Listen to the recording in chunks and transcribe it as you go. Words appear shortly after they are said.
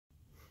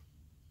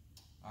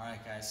All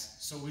right, guys,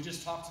 so we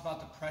just talked about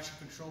the pressure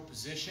control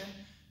position.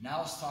 Now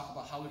let's talk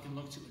about how we can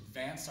look to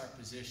advance our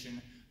position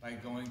by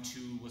going to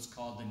what's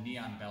called the knee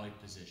on belly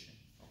position,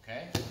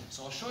 okay?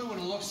 So I'll show you what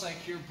it looks like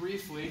here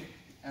briefly,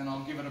 and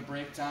I'll give it a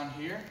breakdown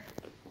here.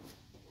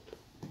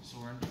 So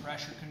we're in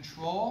pressure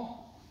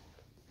control,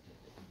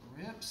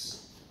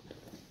 grips.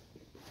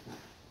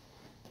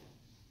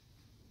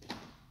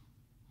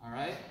 All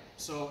right,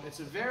 so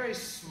it's a very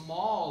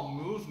small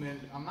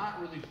movement. I'm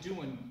not really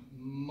doing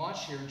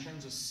much here in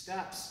terms of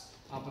steps,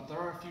 but there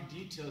are a few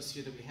details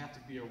here that we have to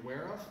be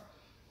aware of.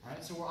 All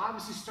right, so we're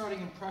obviously starting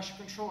in pressure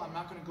control. I'm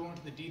not going to go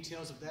into the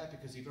details of that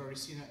because you've already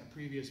seen that in a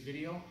previous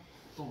video,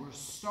 but we're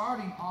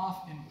starting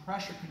off in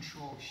pressure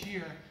control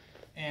here,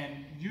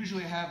 and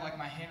usually I have like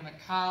my hand on the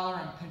collar,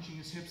 I'm pinching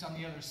his hips on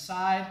the other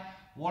side.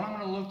 What I'm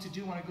going to look to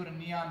do when I go to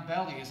knee on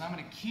belly is I'm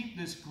going to keep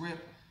this grip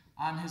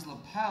on his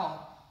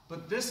lapel,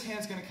 but this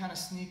hand's going to kind of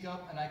sneak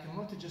up, and I can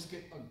look to just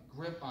get a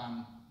grip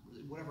on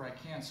whatever I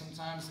can.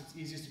 Sometimes it's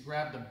easiest to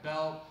grab the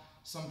belt,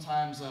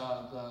 sometimes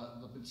the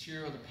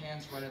material, the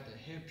pants right at the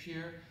hip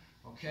here,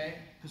 okay?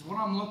 Because what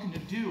I'm looking to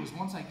do is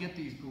once I get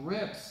these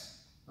grips,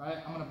 right,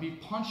 I'm going to be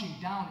punching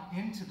down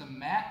into the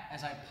mat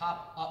as I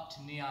pop up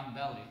to knee on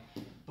belly.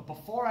 But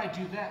before I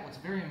do that, what's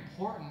very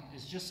important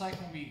is just like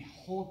when we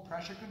hold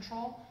pressure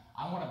control,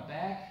 I want to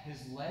back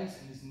his legs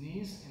and his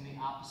knees in the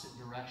opposite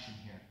direction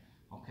here,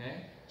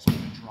 okay? So I'm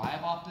going to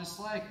drive off this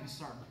leg and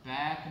start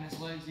backing his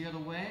legs the other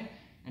way.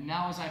 And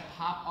now as I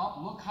pop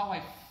up, look how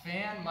I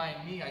fan my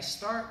knee. I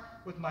start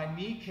with my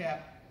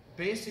kneecap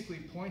basically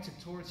pointed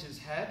towards his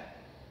head,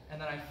 and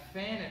then I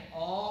fan it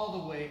all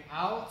the way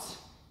out,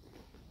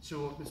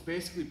 so it's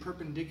basically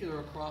perpendicular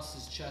across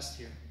his chest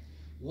here.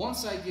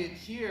 Once I get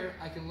here,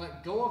 I can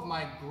let go of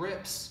my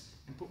grips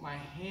and put my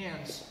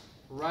hands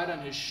right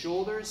on his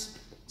shoulders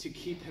to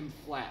keep him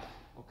flat,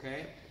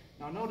 okay?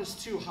 Now notice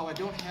too how I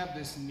don't have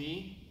this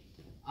knee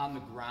on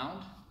the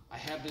ground. I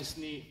have this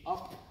knee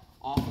up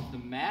off of the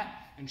mat,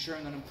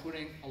 ensuring that I'm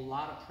putting a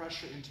lot of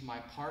pressure into my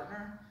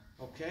partner,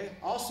 okay?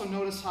 Also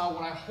notice how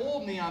when I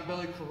hold knee on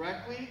belly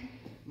correctly,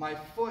 my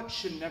foot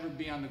should never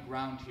be on the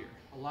ground here.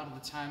 A lot of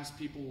the times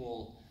people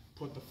will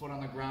put the foot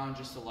on the ground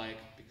just to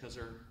because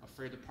they're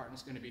afraid the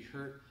partner's gonna be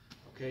hurt,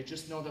 okay?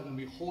 Just know that when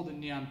we hold the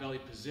knee on belly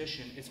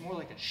position, it's more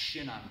like a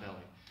shin on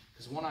belly.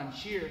 Because when I'm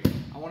here,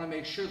 I wanna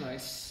make sure that I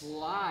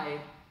slide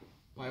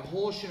my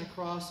whole shin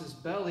across his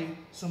belly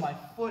so my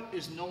foot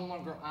is no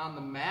longer on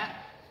the mat.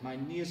 My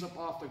knee is up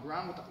off the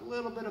ground with a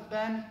little bit of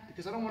bend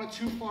because I don't want it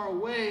too far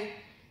away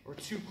or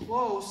too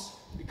close,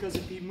 because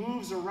if he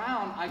moves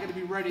around, I gotta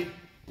be ready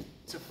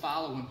to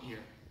follow him here,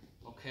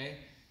 okay?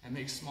 And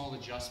make small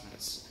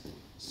adjustments.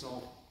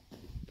 So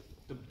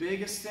the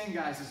biggest thing,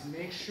 guys, is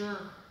make sure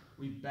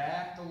we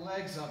back the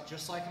legs up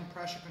just like in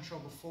pressure control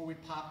before we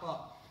pop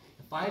up.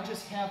 If I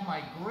just have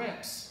my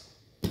grips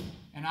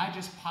and I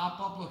just pop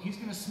up, look, he's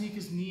gonna sneak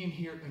his knee in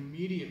here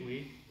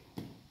immediately,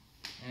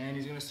 and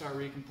he's going to start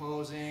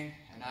recomposing,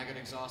 and I got to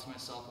exhaust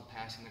myself with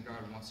passing the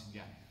guard once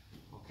again,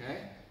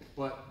 okay?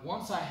 But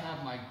once I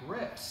have my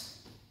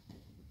grips,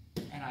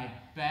 and I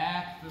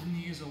back the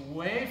knees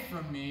away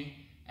from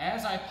me,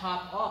 as I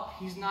pop up,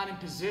 he's not in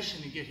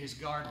position to get his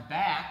guard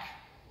back,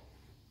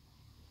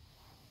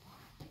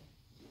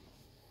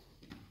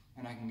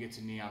 and I can get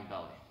to knee on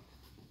belly,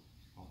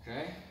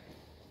 okay?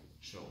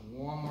 So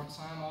one more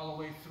time all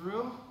the way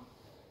through,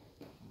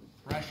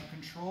 pressure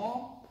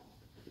control.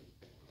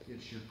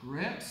 Get your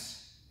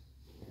grips,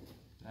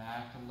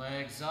 back the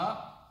legs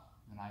up,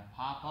 and I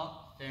pop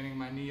up, fanning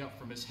my knee up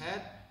from his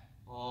head,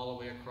 all the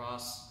way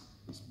across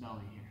his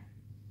belly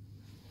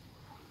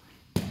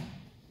here.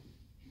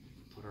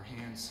 Put our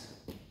hands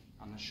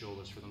on the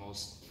shoulders for the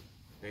most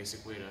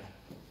basic way to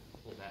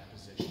hold that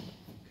position,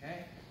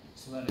 okay?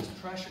 So that is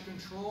pressure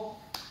control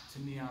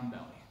to knee on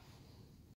belly.